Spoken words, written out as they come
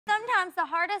sometimes the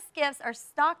hardest gifts are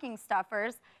stocking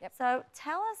stuffers. Yep. So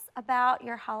tell us about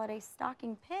your holiday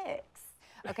stocking picks.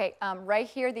 Okay, right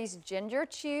here, these ginger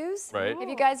chews. Right. Have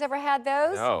you guys ever had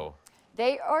those? No.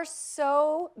 They are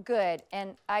so good,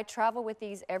 and I travel with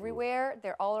these everywhere.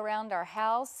 They're all around our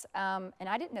house, and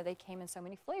I didn't know they came in so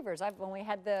many flavors. I've only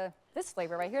had this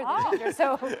flavor right here, the ginger,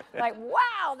 so like,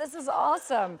 wow, this is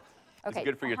awesome. Okay. It's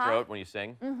good for your throat when you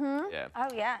sing. Mm-hmm. Yeah. Oh,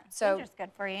 yeah. So, Ginger's good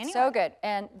for you anyway. So good,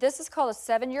 and this is called a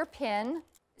 7-year pin.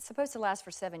 It's supposed to last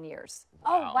for 7 years.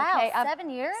 Oh, wow, okay, 7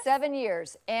 years? 7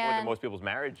 years. And More than most people's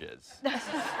marriages.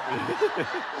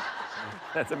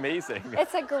 That's amazing.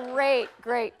 It's a great,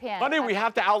 great pin. Honey, we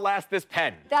have to outlast this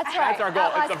pen. That's right. That's our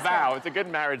goal. It's a vow. It's a good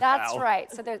marriage vow. That's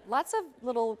right. So there's lots of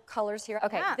little colors here.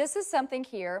 Okay, this is something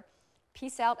here.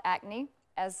 Peace out acne,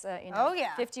 as you know,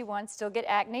 51 still get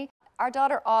acne. Our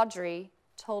daughter Audrey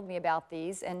told me about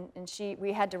these, and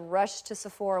we had to rush to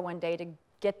Sephora one day to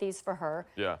get these for her.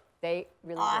 Yeah. They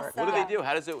really work. What do they do?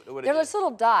 How does it? They're just little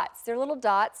dots. They're little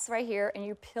dots right here, and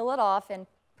you peel it off and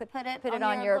put it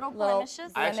on your little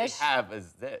blemishes. I actually have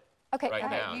this right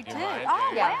now. You do did? mind?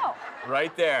 Oh, wow.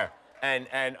 Right there. And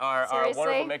our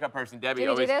wonderful makeup person, Debbie,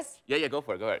 always... Do this? Yeah, go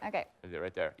for it. Go ahead. Okay.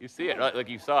 Right there. You see it, right? Like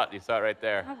you saw it. You saw it right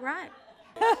there. All right.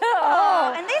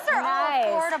 Oh, and these are nice.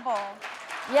 all affordable.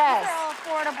 Yes. These are all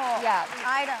affordable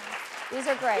items. These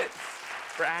are great.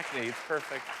 For acne, it's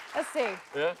perfect. Let's see.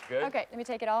 Yeah, good. Okay, let me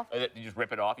take it off. You just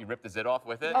rip it off? You rip the zit off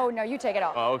with it? Oh, no, you take it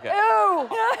off. Oh, okay. Ooh!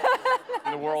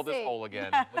 The world is whole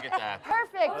again. Look at that.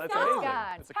 Perfect. Oh, that's amazing.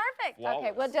 amazing. Perfect.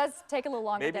 Okay, well, it does take a little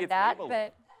longer than that,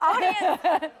 but...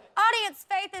 Audience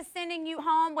Faith is sending you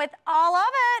home with all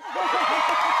of it.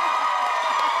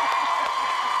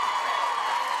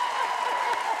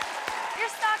 Your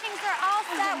stockings are all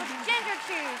set with ginger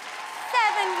chews,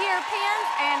 7-year pins,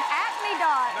 and acne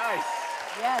dots. Nice.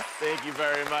 Yes. Thank you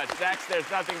very much. Sex, there's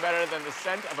nothing better than the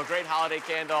scent of a great holiday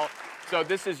candle. So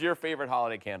this is your favorite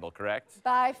holiday candle, correct?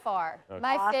 By far. Okay.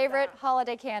 My favorite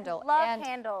holiday candle. Love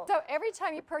candles. So every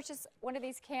time you purchase one of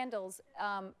these candles,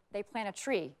 they plant a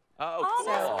tree. Oh, cool.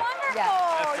 That's wonderful.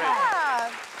 Yeah.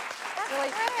 That's really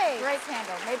great. Great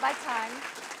candle, made by time.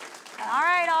 All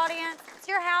right, audience.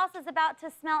 Your house is about to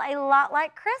smell a lot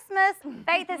like Christmas.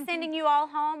 Faith is sending you all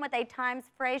home with a Times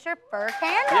Fraser fur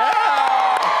candle. Yeah!